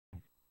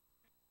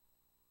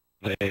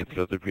Hey, it's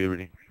after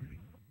puberty.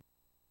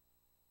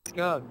 Let's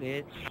go,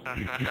 bitch.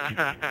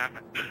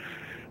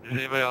 Does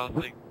anybody else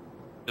think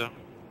so?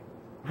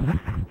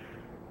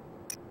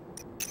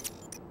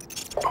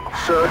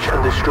 Search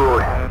and destroy.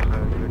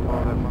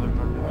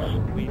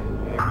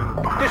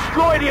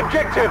 Destroy the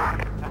objective!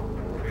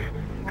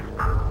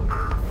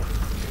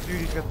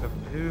 Dude, he's got the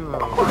poo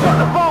hose. We've got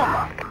the bomb!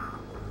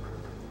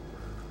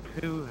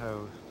 Poo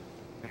hose.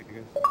 There he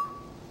goes.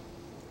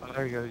 Oh,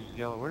 there he goes, he's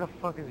yellow. Where the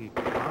fuck is he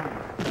from?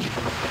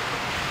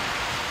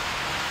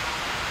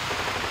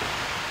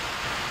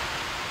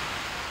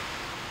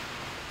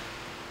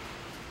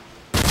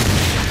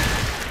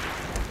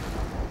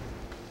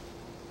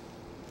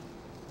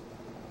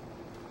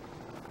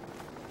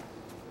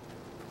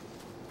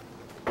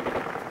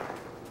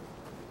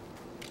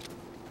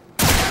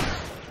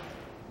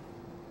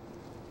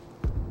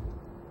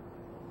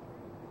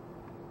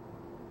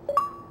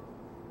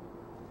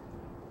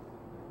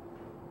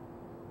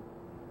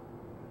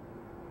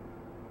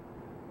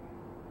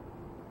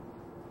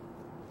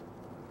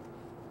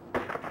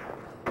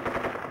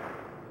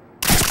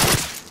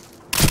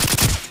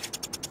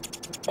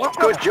 What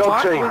the Good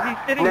job, fuck? team. Was he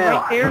sitting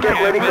Now, right there? get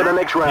ready for the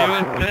next He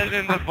round. was sitting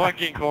in the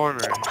fucking corner.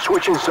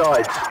 Switching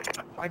sides.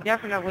 I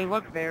definitely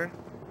looked there.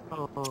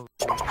 Oh.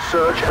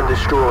 Search and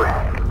destroy.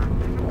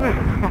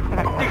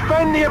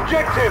 Defend the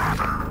objective!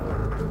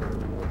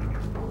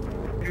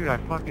 Dude, I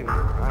felt something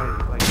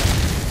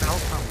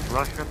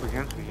brush up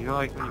against me. You know,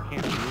 like when you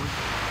can't move?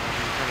 And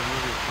you try to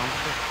move your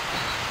thumbstick?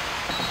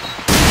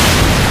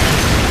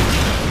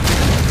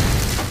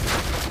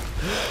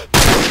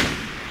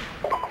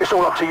 It's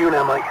all up to you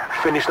now, mate.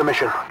 Finish the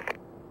mission.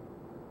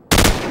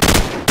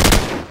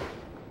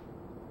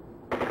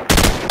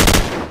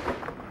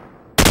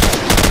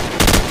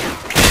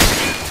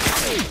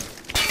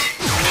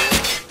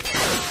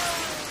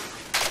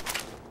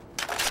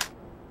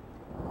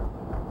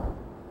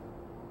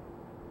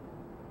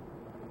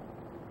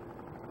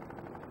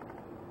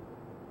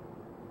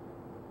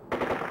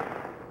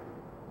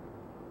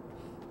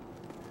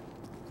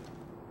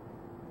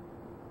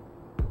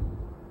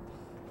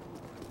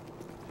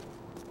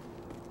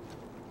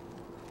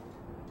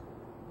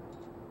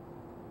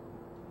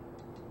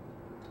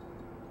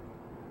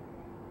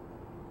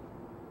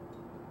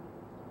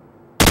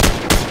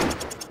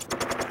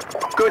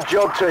 Good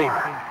job, team.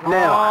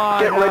 Now,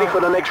 get ready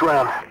for the next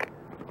round.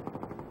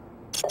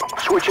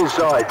 Switching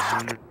sides.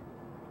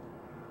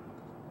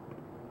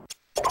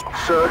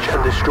 Search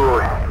and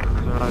destroy.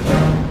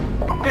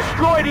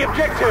 Destroy the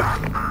objective!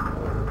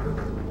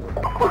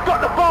 We've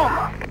got the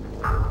bomb!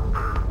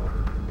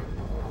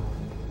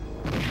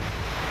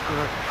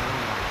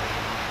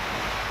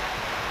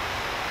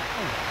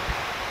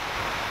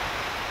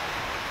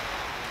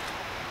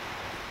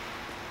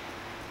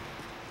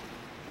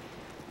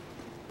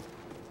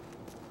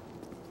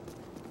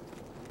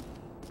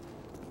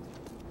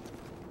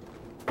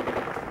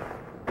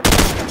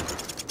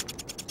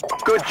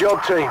 Good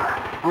job, team.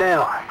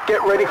 Now,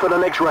 get ready for the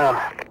next round.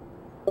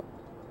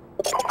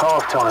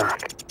 Half time.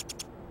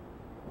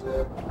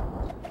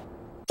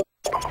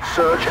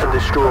 Search and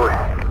destroy.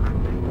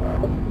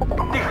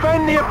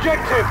 Defend the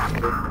objective!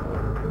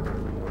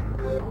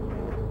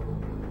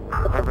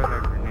 I read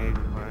that grenade,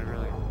 but I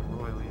really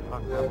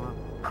fucked that one up.